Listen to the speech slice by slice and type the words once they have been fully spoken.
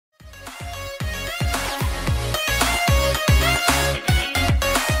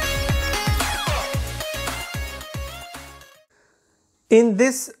In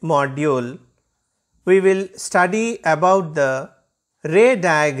this module, we will study about the ray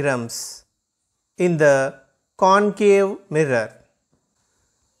diagrams in the concave mirror.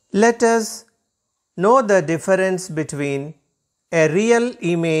 Let us know the difference between a real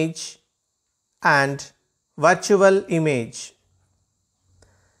image and virtual image.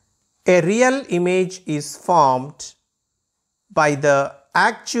 A real image is formed by the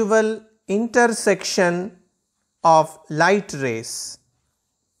actual intersection of light rays.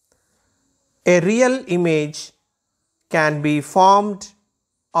 A real image can be formed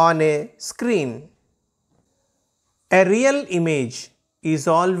on a screen. A real image is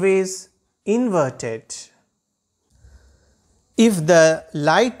always inverted. If the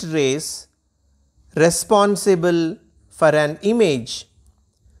light rays responsible for an image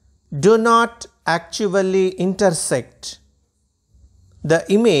do not actually intersect, the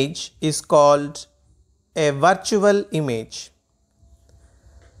image is called a virtual image.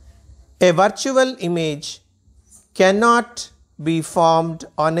 A virtual image cannot be formed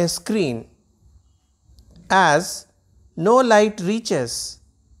on a screen as no light reaches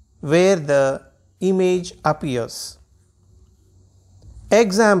where the image appears.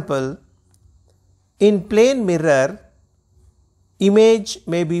 Example: in plane mirror, image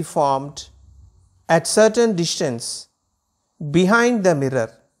may be formed at certain distance behind the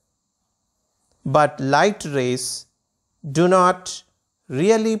mirror, but light rays do not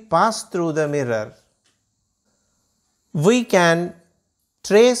really pass through the mirror. We can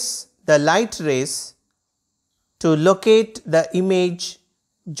trace the light rays to locate the image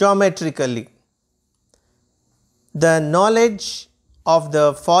geometrically. The knowledge of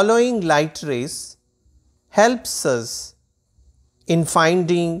the following light rays helps us in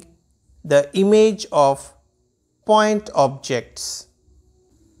finding the image of point objects.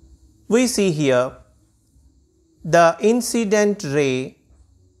 We see here the incident ray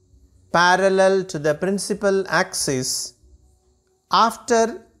parallel to the principal axis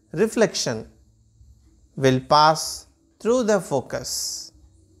after reflection will pass through the focus.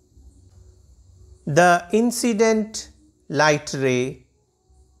 The incident light ray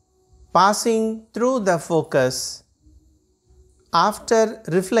passing through the focus after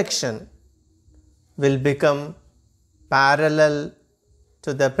reflection will become parallel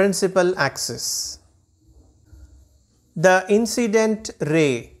to the principal axis. The incident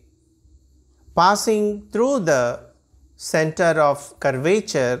ray passing through the center of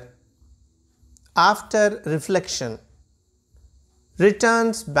curvature after reflection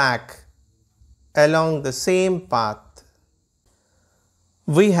returns back along the same path.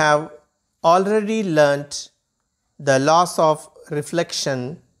 We have already learnt the laws of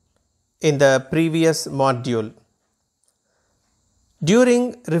reflection in the previous module.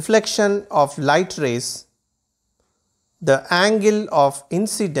 During reflection of light rays, the angle of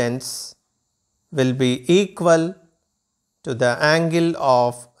incidence will be equal to the angle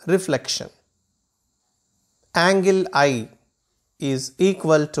of reflection. Angle I is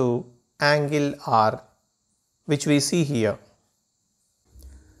equal to angle R, which we see here.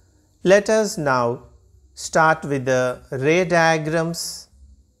 Let us now start with the ray diagrams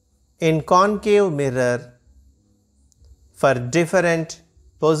in concave mirror for different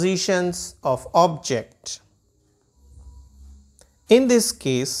positions of object. In this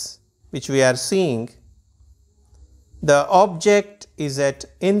case, which we are seeing, the object is at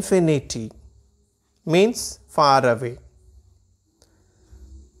infinity, means far away.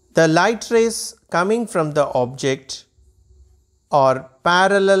 The light rays coming from the object are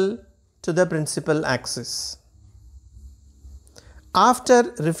parallel to the principal axis.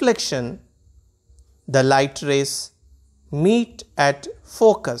 After reflection, the light rays meet at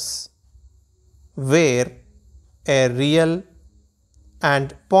focus, where a real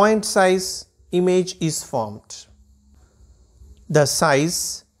and point size image is formed. The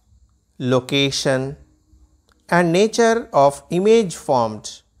size, location, and nature of image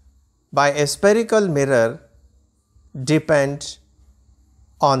formed by a spherical mirror depend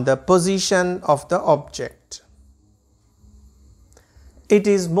on the position of the object. It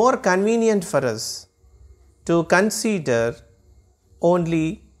is more convenient for us to consider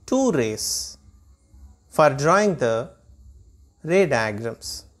only two rays for drawing the ray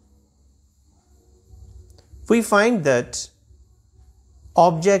diagrams. We find that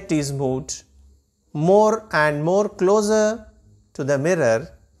object is moved more and more closer to the mirror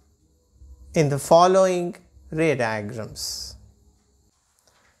in the following ray diagrams.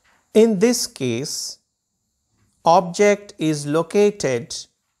 In this case, object is located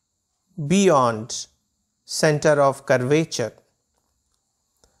beyond center of curvature.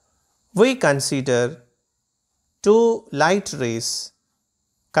 We consider two light rays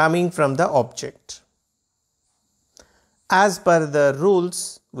coming from the object. As per the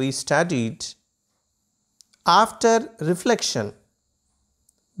rules we studied, after reflection,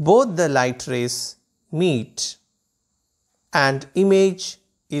 both the light rays meet and image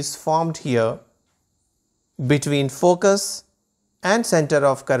is formed here between focus and center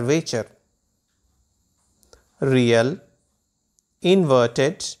of curvature. Real,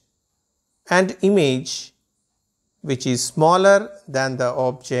 inverted, and image which is smaller than the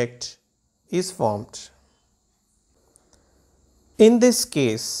object is formed. In this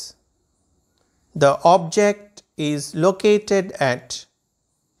case, the object is located at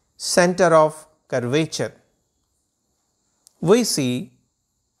center of curvature. We see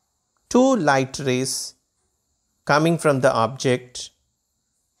two light rays coming from the object.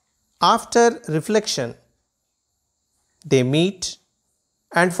 After reflection, they meet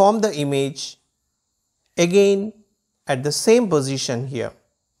and form the image again at the same position here,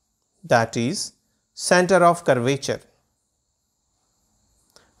 that is center of curvature.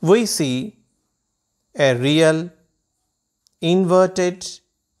 We see a real, inverted,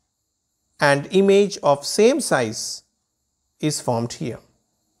 and image of same size is formed here.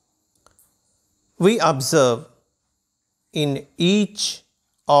 We observe in each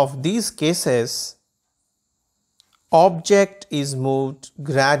of these cases, object is moved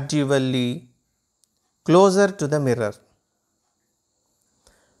gradually closer to the mirror.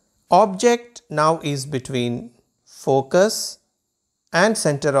 Object now is between focus and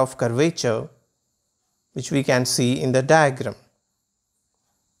center of curvature, which we can see in the diagram.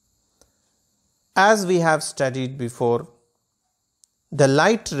 As we have studied before, the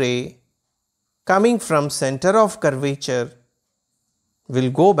light ray coming from center of curvature will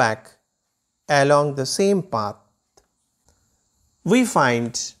go back along the same path. We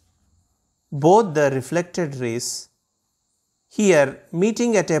find both the reflected rays here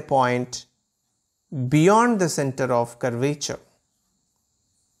meeting at a point beyond the center of curvature.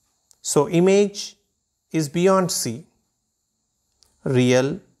 So image is beyond C.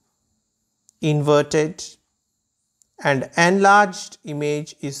 Real, inverted, and enlarged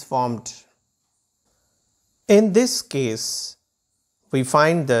image is formed. In this case, we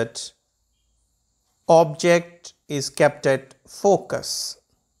find that object is kept at focus.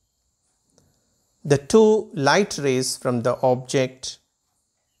 The two light rays from the object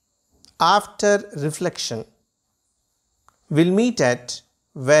after reflection will meet at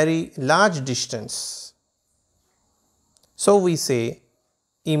very large distance. So we say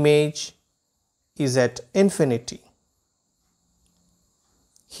image is at infinity.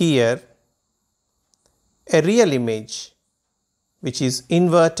 Here, a real image which is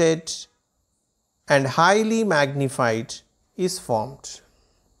inverted and highly magnified is formed.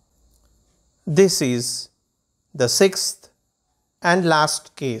 This is the sixth and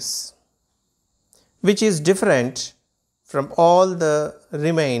last case, which is different from all the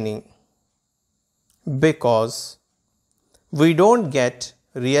remaining, because we don't get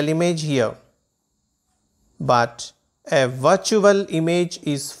real image here, but a virtual image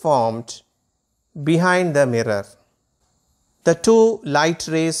is formed behind the mirror. The two light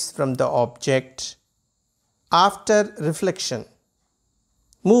rays from the object after reflection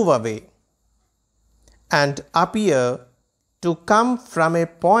move away and appear to come from a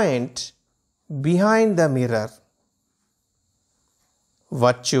point behind the mirror.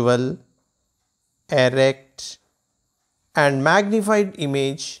 Virtual, erect, and magnified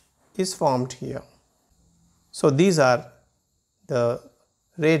image is formed here. So these are the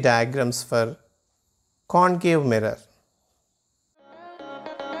ray diagrams for concave mirror.